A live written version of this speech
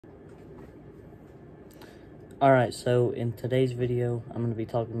Alright, so in today's video, I'm going to be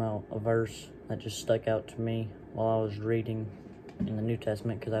talking about a verse that just stuck out to me while I was reading in the New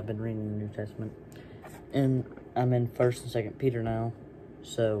Testament, because I've been reading the New Testament. And I'm in 1st and 2nd Peter now.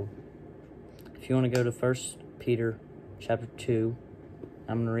 So, if you want to go to 1st Peter chapter 2,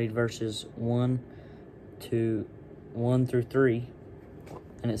 I'm going to read verses 1 through 3.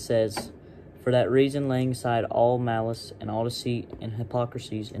 And it says, "For that reason, laying aside all malice and all deceit and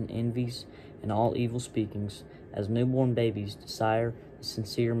hypocrisies and envies and all evil speakings, as newborn babies desire the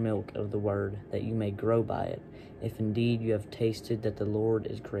sincere milk of the word, that you may grow by it, if indeed you have tasted that the Lord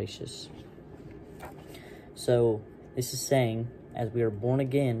is gracious." So, this is saying, as we are born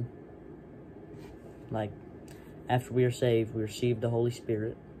again, like, after we are saved, we receive the Holy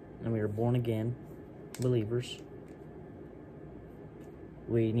Spirit, and we are born again believers.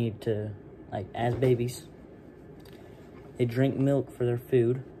 We need to, like, as babies, they drink milk for their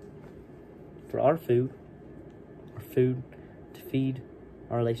food, for our food to feed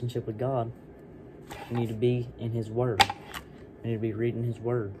our relationship with God. We need to be in His Word. We need to be reading His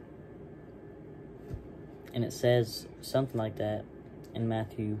Word. And it says something like that in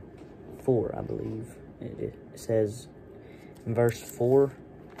Matthew 4, I believe. It says in verse 4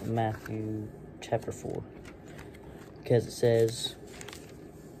 of Matthew chapter 4. Because it says,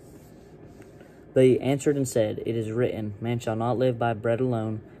 "But he answered and said, It is written, Man shall not live by bread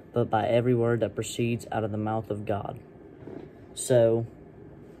alone, but by every word that proceeds out of the mouth of God." So,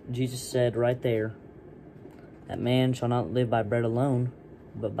 Jesus said right there that man shall not live by bread alone,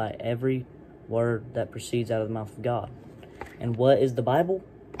 but by every word that proceeds out of the mouth of God. And what is the Bible?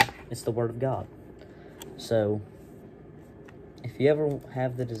 It's the Word of God. So, if you ever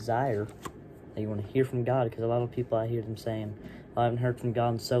have the desire that you want to hear from God, because a lot of people, I hear them saying, I haven't heard from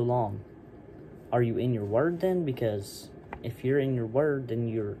God in so long. Are you in your Word then? Because if you're in your Word, then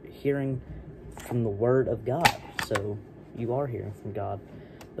you're hearing from the Word of God. So, you are hearing from God.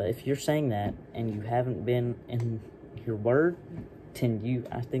 But if you're saying that, and you haven't been in your Word, then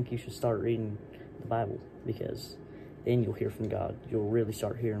I think you should start reading the Bible, because then you'll hear from God. You'll really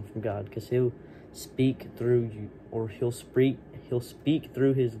start hearing from God, because He'll speak through you, or He'll speak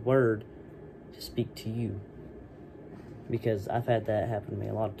through His Word to speak to you. Because I've had that happen to me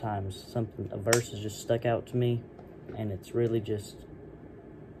a lot of times. A verse has just stuck out to me, and it's really just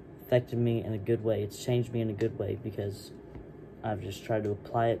affected me in a good way. It's changed me in a good way, because I've just tried to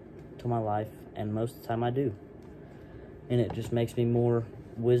apply it to my life, and most of the time I do. And it just makes me more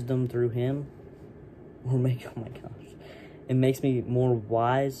wisdom through Him. Oh my gosh. It makes me more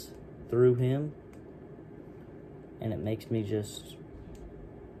wise through Him. And it makes me just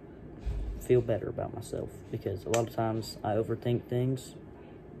feel better about myself. Because a lot of times I overthink things,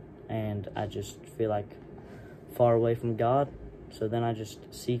 and I just feel like far away from God. So then I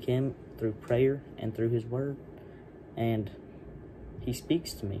just seek Him through prayer and through His Word. And He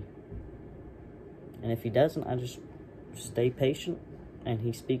speaks to me. And if He doesn't, I just stay patient, and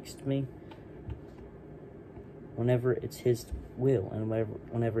He speaks to me whenever it's His will and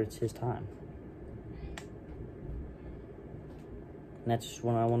whenever it's His time. And that's just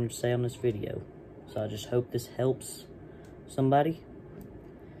what I wanted to say on this video. So I just hope this helps somebody,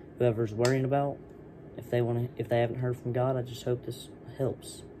 whoever's worrying about if they haven't heard from God. I just hope this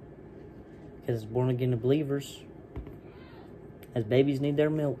helps, because born again believers, as babies need their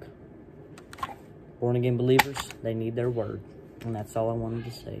milk, born again believers, they need their Word. And that's all I wanted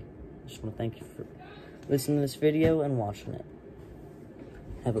to say. I just want to thank you for listening to this video and watching it.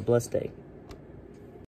 Have a blessed day.